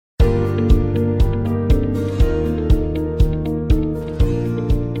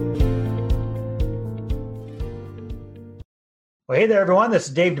Well, hey there, everyone. This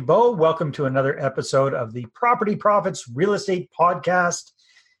is Dave Dubeau. Welcome to another episode of the Property Profits Real Estate Podcast.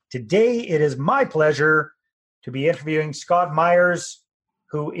 Today, it is my pleasure to be interviewing Scott Myers,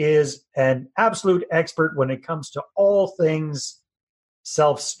 who is an absolute expert when it comes to all things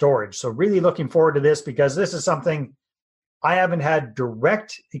self-storage. So really looking forward to this because this is something I haven't had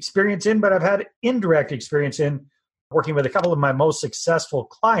direct experience in, but I've had indirect experience in working with a couple of my most successful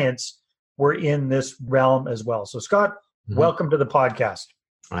clients were in this realm as well. So Scott, welcome to the podcast.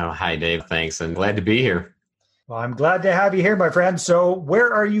 Oh, hi, Dave. Thanks. I'm glad to be here. Well, I'm glad to have you here, my friend. So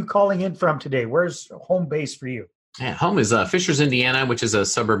where are you calling in from today? Where's home base for you? Yeah, home is Fishers, Indiana, which is a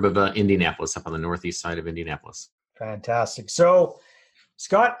suburb of Indianapolis, up on the northeast side of Indianapolis. Fantastic. So,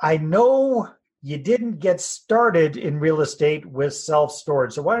 Scott, I know you didn't get started in real estate with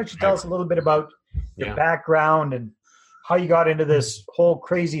self-storage. So why don't you tell us a little bit about your background and how you got into this whole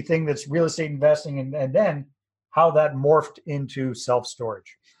crazy thing that's real estate investing and then how that morphed into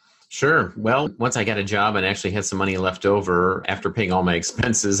self-storage. Sure. Well, once I got a job and actually had some money left over after paying all my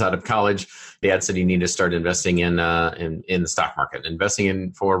expenses out of college, Dad said you need to start investing in the stock market, investing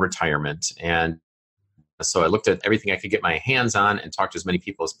in for retirement. And so I looked at everything I could get my hands on and talked to as many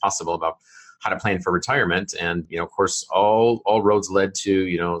people as possible about how to plan for retirement. And, of course, all roads led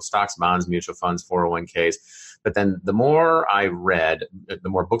to, stocks, bonds, mutual funds, 401ks. But then the more I read, the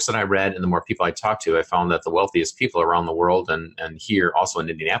more books that I read and the more people I talked to, I found that the wealthiest people around the world and here also in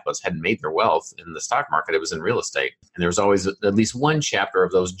Indianapolis hadn't made their wealth in the stock market. It was in real estate. And there was always at least one chapter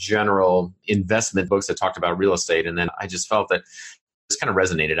of those general investment books that talked about real estate. And then I just felt that this kind of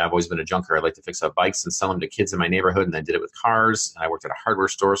resonated. I've always been a junker. I like to fix up bikes and sell them to kids in my neighborhood. And I did it with cars. And I worked at a hardware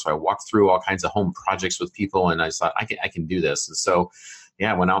store. So I walked through all kinds of home projects with people. And I just thought, I can do this. And so,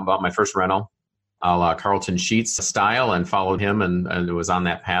 I went out and bought my first rental, a la Carlton Sheets style, and followed him and it was on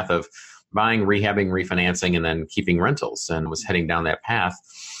that path of buying, rehabbing, refinancing, and then keeping rentals, and was heading down that path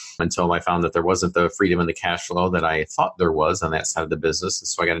until I found that there wasn't the freedom and the cash flow that I thought there was on that side of the business. And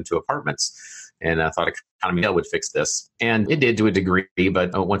so I got into apartments and I thought economy would fix this. And it did to a degree,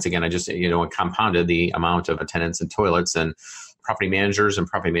 but once again, I just, compounded the amount of tenants and toilets and property managers and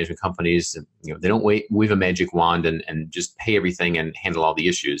property management companies. They don't wave a magic wand and just pay everything and handle all the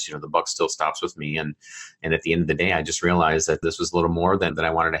issues. The buck still stops with me. And at the end of the day, I just realized that this was a little more than I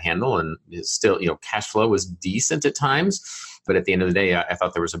wanted to handle. And still, cash flow was decent at times. But at the end of the day, I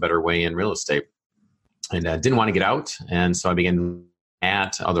thought there was a better way in real estate and didn't want to get out. And so I began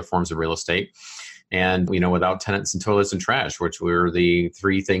at other forms of real estate. And, without tenants and toilets and trash, which were the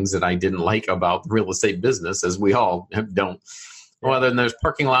three things that I didn't like about the real estate business, as we all don't. Well, then there's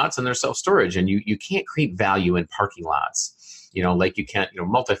parking lots and there's self-storage, and you can't create value in parking lots, like you can't,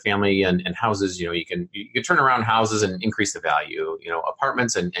 multifamily and houses, you can turn around houses and increase the value,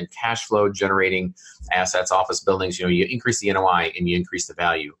 apartments and cash flow generating assets, office buildings, you increase the NOI and you increase the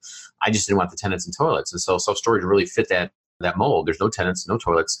value. I just didn't want the tenants and toilets. And so self-storage really fit that mold. There's no tenants, no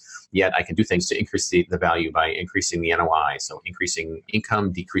toilets, yet I can do things to increase the value by increasing the NOI. So increasing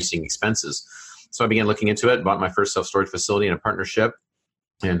income, decreasing expenses. So I began looking into it, bought my first self-storage facility in a partnership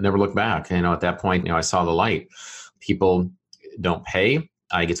and never looked back. At that point, I saw the light. People don't pay.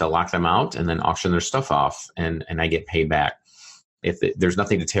 I get to lock them out and then auction their stuff off and I get paid back. If there's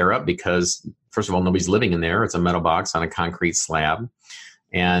nothing to tear up because, first of all, nobody's living in there. It's a metal box on a concrete slab.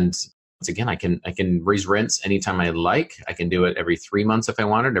 And once again, I can raise rents anytime I like. I can do it every 3 months if I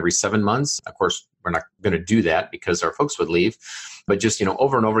wanted, every 7 months. Of course, we're not going to do that because our folks would leave. But just,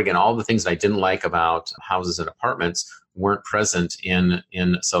 over and over again, all the things that I didn't like about houses and apartments weren't present in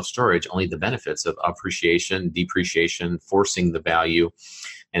self-storage, only the benefits of appreciation, depreciation, forcing the value.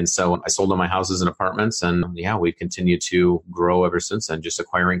 And so I sold all my houses and apartments, and we've continued to grow ever since then, just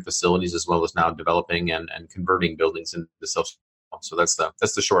acquiring facilities as well as now developing and converting buildings into self-storage. So that's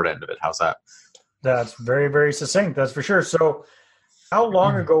the short end of it. How's that? That's very, very succinct. That's for sure. So how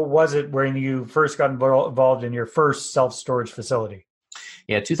long ago was it when you first got involved in your first self-storage facility?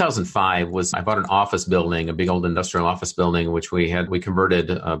 Yeah, 2005 I bought an office building, a big old industrial office building, which we converted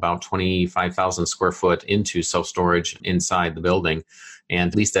about 25,000 square foot into self-storage inside the building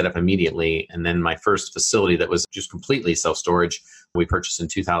and leased that up immediately. And then my first facility that was just completely self-storage, we purchased in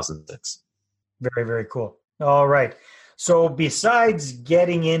 2006. Very, very cool. All right. So besides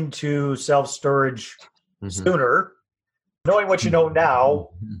getting into self-storage sooner, knowing what you know now,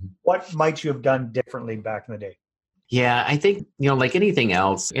 what might you have done differently back in the day? Yeah, I think, like anything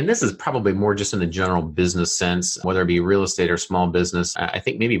else, and this is probably more just in the general business sense, whether it be real estate or small business, I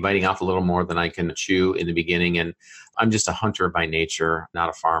think maybe biting off a little more than I can chew in the beginning. And I'm just a hunter by nature, not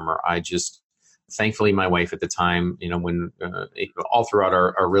a farmer. Thankfully, my wife at the time, when all throughout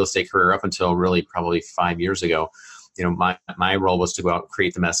our real estate career up until really probably 5 years ago, my role was to go out and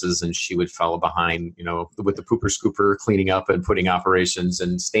create the messes, and she would follow behind, with the pooper scooper, cleaning up and putting operations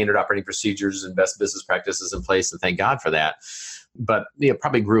and standard operating procedures and best business practices in place. And thank God for that. But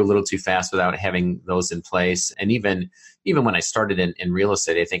probably grew a little too fast without having those in place. And even when I started in real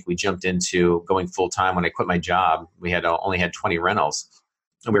estate, I think we jumped into going full time. When I quit my job, we only had 20 rentals,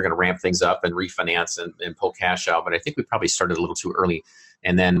 and we were going to ramp things up and refinance and pull cash out. But I think we probably started a little too early,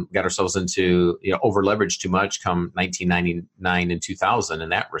 and then got ourselves into over leveraged too much come 1999 and 2000 in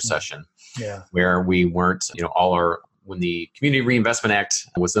that recession, where we weren't when the Community Reinvestment Act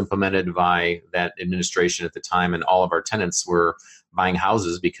was implemented by that administration at the time, and all of our tenants were buying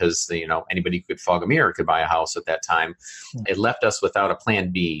houses because anybody who could fog a mirror could buy a house at that time. It left us without a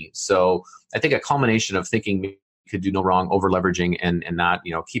plan B. So I think a culmination of thinking we could do no wrong, over leveraging and not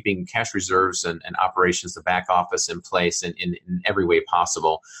keeping cash reserves and operations, the back office in place in every way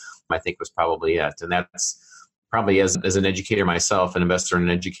possible, I think was probably it. And that's probably as an educator myself, an investor and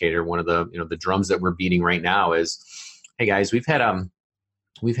an educator, one of the drums that we're beating right now is, hey guys, we've had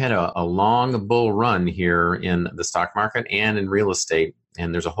a long bull run here in the stock market and in real estate,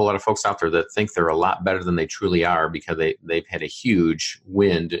 and there's a whole lot of folks out there that think they're a lot better than they truly are because they've had a huge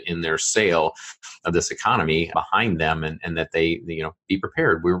wind in their sail of this economy behind them, and that they be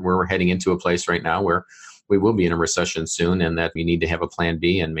prepared. We're heading into a place right now where we will be in a recession soon, and that you need to have a plan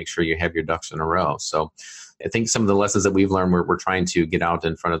B and make sure you have your ducks in a row. So I think some of the lessons that we've learned, we're trying to get out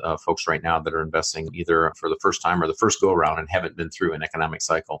in front of folks right now that are investing either for the first time or the first go around and haven't been through an economic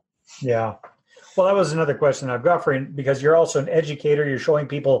cycle. Yeah. Well, that was another question I've got for you, because you're also an educator. You're showing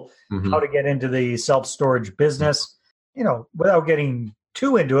people how to get into the self-storage business. Without getting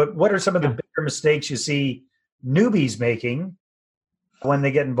too into it, what are some of the bigger mistakes you see newbies making when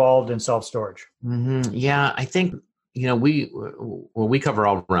they get involved in self-storage? Yeah, I think we cover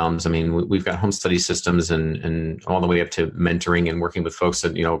all realms. I mean, we've got home study systems and all the way up to mentoring and working with folks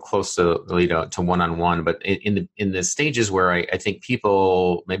that, close to one-on-one. But in the stages where I think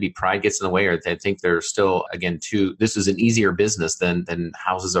people, maybe pride gets in the way, or they think they're still, again, this is an easier business than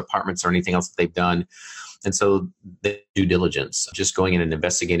houses, apartments, or anything else that they've done. And so the due diligence, just going in and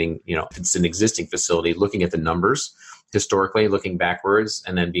investigating, if it's an existing facility, looking at the numbers historically, looking backwards,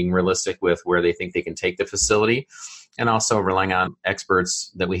 and then being realistic with where they think they can take the facility. And also relying on experts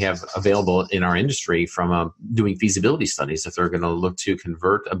that we have available in our industry from doing feasibility studies if they're going to look to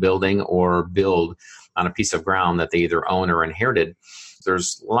convert a building or build on a piece of ground that they either own or inherited.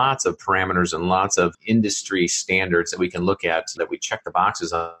 There's lots of parameters and lots of industry standards that we can look at, that we check the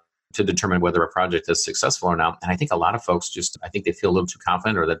boxes on to determine whether a project is successful or not. And I think a lot of folks I think they feel a little too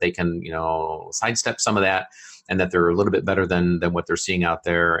confident, or that they can, sidestep some of that, and that they're a little bit better than what they're seeing out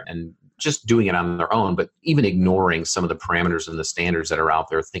there, and just doing it on their own, but even ignoring some of the parameters and the standards that are out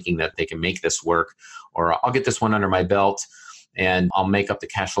there, thinking that they can make this work, or I'll get this one under my belt and I'll make up the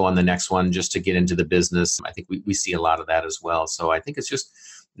cash flow on the next one just to get into the business. I think we see a lot of that as well. So I think it's just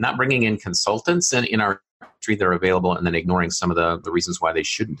not bringing in consultants in our industry that are available, and then ignoring some of the reasons why they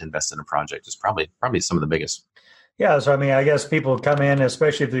shouldn't invest in a project is probably some of the biggest. Yeah. So, I mean, I guess people come in,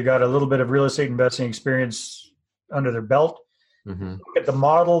 especially if they've got a little bit of real estate investing experience under their belt, look at the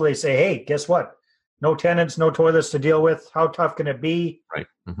model, they say, hey, guess what? No tenants, no toilets to deal with. How tough can it be? Right.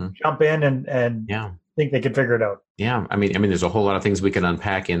 Jump in and think they can figure it out. Yeah. I mean, there's a whole lot of things we can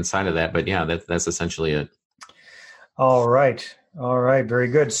unpack inside of that, but yeah, that's essentially it. All right. Very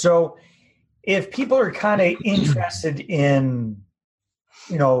good. So if people are kind of interested in,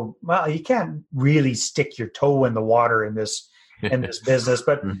 you can't really stick your toe in the water in this business,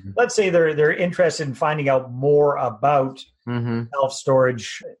 but let's say they're interested in finding out more about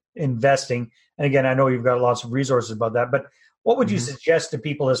self-storage investing. And again, I know you've got lots of resources about that, but what would you suggest to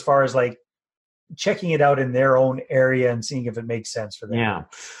people as far as like checking it out in their own area and seeing if it makes sense for them? Yeah.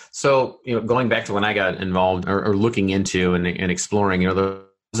 So, going back to when I got involved or looking into and exploring, there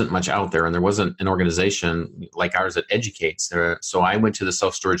wasn't much out there, and there wasn't an organization like ours that educates. So I went to the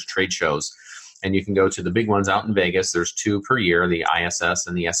self-storage trade shows, and you can go to the big ones out in Vegas. There's 2 per year, the ISS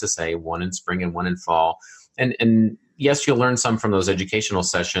and the SSA, one in spring and one in fall. And yes, you'll learn some from those educational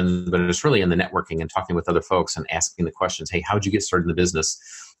sessions, but it's really in the networking and talking with other folks and asking the questions. Hey, how'd you get started in the business?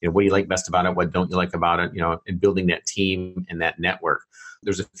 What do you like best about it? What don't you like about it? And building that team and that network.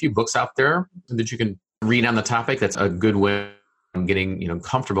 There's a few books out there that you can read on the topic. That's a good way of getting,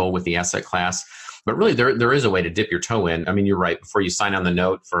 comfortable with the asset class. But really, there is a way to dip your toe in. I mean, you're right. Before you sign on the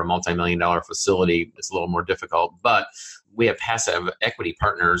note for a multi-million-dollar facility, it's a little more difficult. But we have passive equity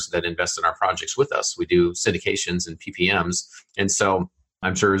partners that invest in our projects with us. We do syndications and PPMs. And so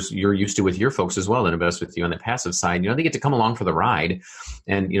I'm sure you're used to with your folks as well that invest with you on the passive side. They get to come along for the ride,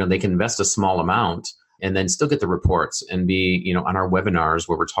 and they can invest a small amount and then still get the reports and be, on our webinars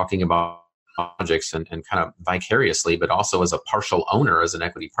where we're talking about projects and kind of vicariously, but also as a partial owner, as an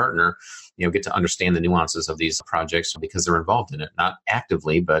equity partner, get to understand the nuances of these projects because they're involved in it, not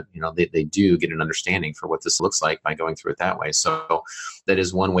actively, but, they do get an understanding for what this looks like by going through it that way. So that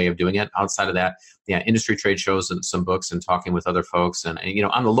is one way of doing it. Outside of that, industry trade shows and some books and talking with other folks. And,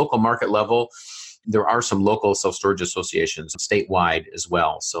 on the local market level, there are some local self-storage associations statewide as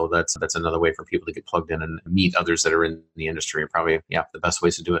well. So that's another way for people to get plugged in and meet others that are in the industry. Probably, the best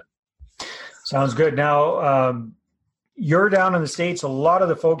ways to do it. Sounds good. Now, you're down in the States. A lot of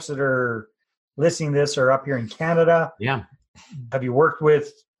the folks that are listening to this are up here in Canada. Yeah. Have you worked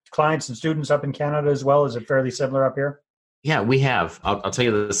with clients and students up in Canada as well? Is it fairly similar up here? Yeah, we have. I'll tell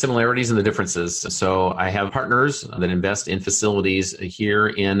you the similarities and the differences. So I have partners that invest in facilities here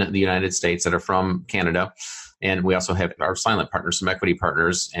in the United States that are from Canada. And we also have our silent partners, some equity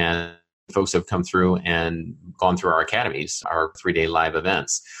partners, and folks have come through and gone through our academies, our 3-day live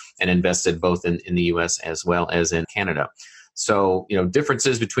events, and invested both in the U.S. as well as in Canada. So,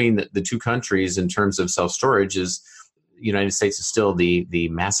 differences between the two countries in terms of self-storage is the United States is still the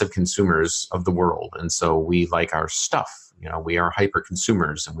massive consumers of the world. And so we like our stuff. We are hyper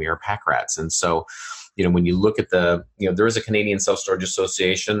consumers and we are pack rats. And so, when you look at there is a Canadian Self-Storage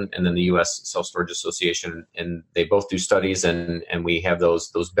Association and then the U.S. Self-Storage Association, and they both do studies and we have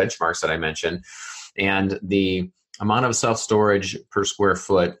those benchmarks that I mentioned. And the amount of self-storage per square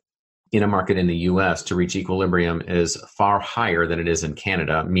foot in a market in the U.S. to reach equilibrium is far higher than it is in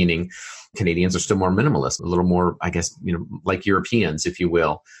Canada, meaning Canadians are still more minimalist, a little more, I guess, like Europeans, if you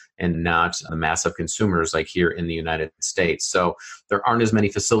will, and not the massive consumers like here in the United States. So there aren't as many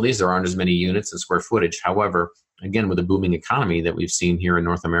facilities, there aren't as many units and square footage. However, again, with the booming economy that we've seen here in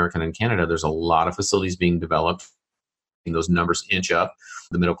North America and Canada, there's a lot of facilities being developed. Those numbers inch up,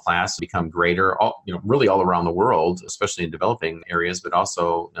 the middle class become greater, really all around the world, especially in developing areas, but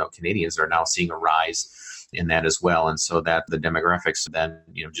also Canadians are now seeing a rise in that as well. And so that the demographics then,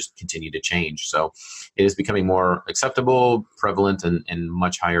 just continue to change. So it is becoming more acceptable, prevalent, and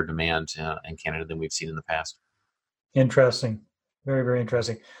much higher demand in Canada than we've seen in the past. Interesting. Very, very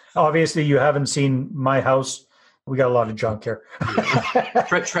interesting. Obviously, you haven't seen my house. We got a lot of junk here.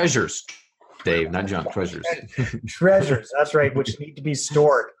 Treasures, Dave, not junk, treasures. Treasures, that's right, which need to be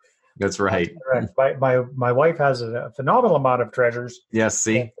stored. That's right. My wife has a phenomenal amount of treasures. Yes,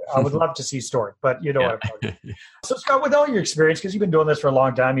 see? I would love to see stored, but what I'm talking about. So Scott, with all your experience, because you've been doing this for a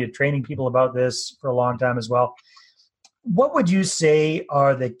long time, you're training people about this for a long time as well, what would you say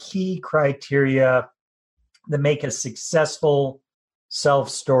are the key criteria that make a successful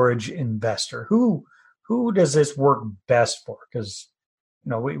self-storage investor? Who does this work best for? Because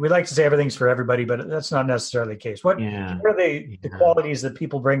we like to say everything's for everybody, but that's not necessarily the case. What are the qualities that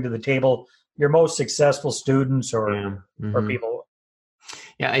people bring to the table? Your most successful students or people?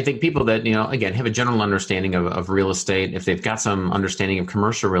 Yeah, I think people that, again, have a general understanding of real estate, if they've got some understanding of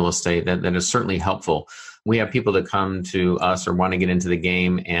commercial real estate, that is certainly helpful. We have people that come to us or want to get into the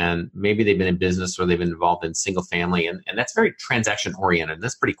game, and maybe they've been in business or they've been involved in single family, and that's very transaction oriented.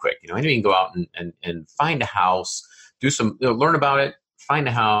 That's pretty quick. You can go out and find a house, do some, learn about it, find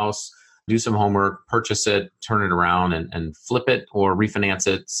a house, do some homework, purchase it, turn it around and flip it or refinance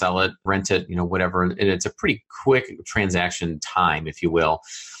it, sell it, rent it, whatever. It's a pretty quick transaction time, if you will.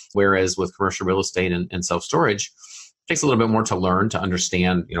 Whereas with commercial real estate and self-storage, it takes a little bit more to learn, to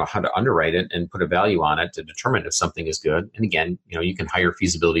understand, how to underwrite it and put a value on it to determine if something is good. And again, you can hire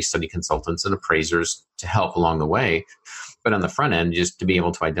feasibility study consultants and appraisers to help along the way. But on the front end, just to be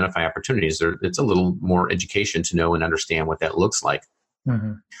able to identify opportunities, it's a little more education to know and understand what that looks like.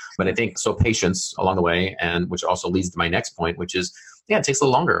 Mm-hmm. But I think patience along the way, and which also leads to my next point, which is, it takes a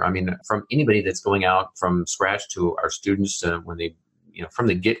little longer. I mean, from anybody that's going out from scratch to our students when they, from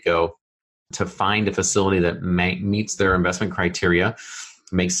the get-go, to find a facility that meets their investment criteria,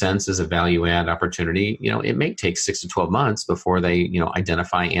 makes sense as a value add opportunity, it may take 6 to 12 months before they,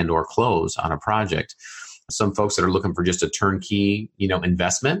 identify and or close on a project. Some folks that are looking for just a turnkey,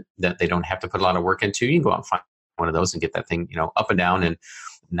 investment that they don't have to put a lot of work into, you can go out and find one of those and get that thing, up and down in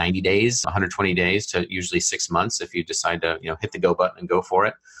 90 days, 120 days to usually 6 months if you decide to, hit the go button and go for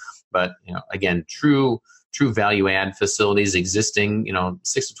it. But, again, true value add facilities existing,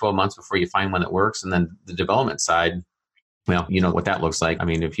 6 to 12 months before you find one that works. And then the development side, well, you know what that looks like. I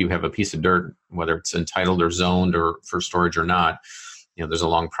mean, if you have a piece of dirt, whether it's entitled or zoned or for storage or not, there's a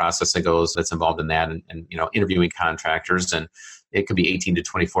long process that's involved in that and interviewing contractors, and it could be 18 to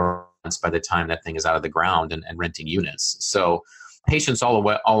 24 months by the time that thing is out of the ground and renting units. So patience all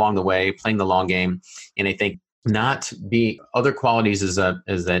along the way, playing the long game. And I think other qualities is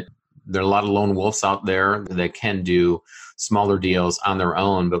that there are a lot of lone wolves out there that can do smaller deals on their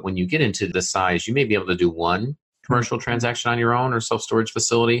own. But when you get into the size, you may be able to do one commercial transaction on your own or self-storage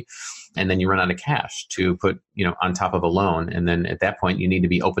facility, and then you run out of cash to put, on top of a loan. And then at that point, you need to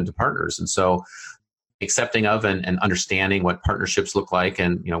be open to partners. And so accepting of and understanding what partnerships look like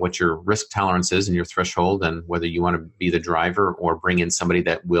and, what your risk tolerance is and your threshold, and whether you want to be the driver or bring in somebody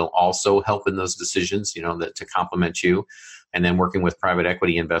that will also help in those decisions, that to complement you. And then working with private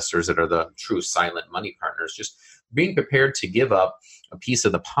equity investors that are the true silent money partners, just being prepared to give up a piece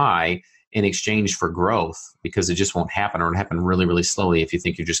of the pie in exchange for growth, because it just won't happen, or it'll happen really, really slowly if you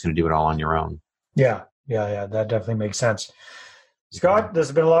think you're just going to do it all on your own. Yeah. That definitely makes sense. Scott, this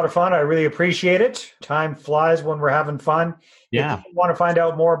has been a lot of fun. I really appreciate it. Time flies when we're having fun. Yeah. If you want to find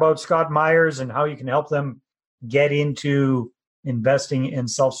out more about Scott Myers and how you can help them get into investing in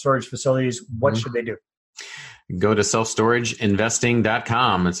self-storage facilities, what should they do? Go to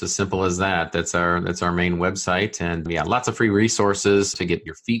selfstorageinvesting.com. It's as simple as that. That's our main website. And lots of free resources to get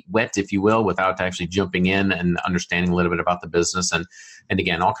your feet wet, if you will, without actually jumping in and understanding a little bit about the business. And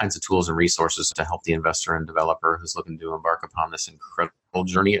again, all kinds of tools and resources to help the investor and developer who's looking to embark upon this incredible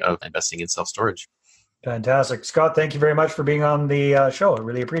journey of investing in self-storage. Fantastic. Scott, thank you very much for being on the show. I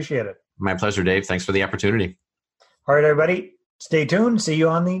really appreciate it. My pleasure, Dave. Thanks for the opportunity. All right, everybody. Stay tuned. See you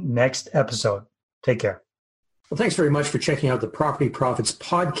on the next episode. Take care. Well, thanks very much for checking out the Property Profits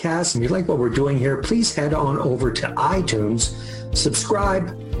podcast. If you like what we're doing here, please head on over to iTunes,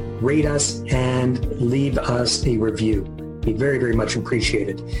 subscribe, rate us, and leave us a review. Be very, very much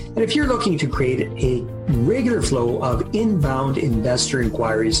appreciated. And if you're looking to create a regular flow of inbound investor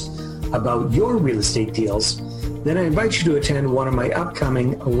inquiries about your real estate deals, then I invite you to attend one of my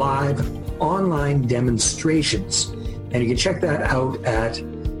upcoming live online demonstrations. And you can check that out at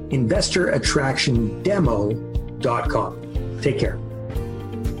investorattractiondemo.com. Take care.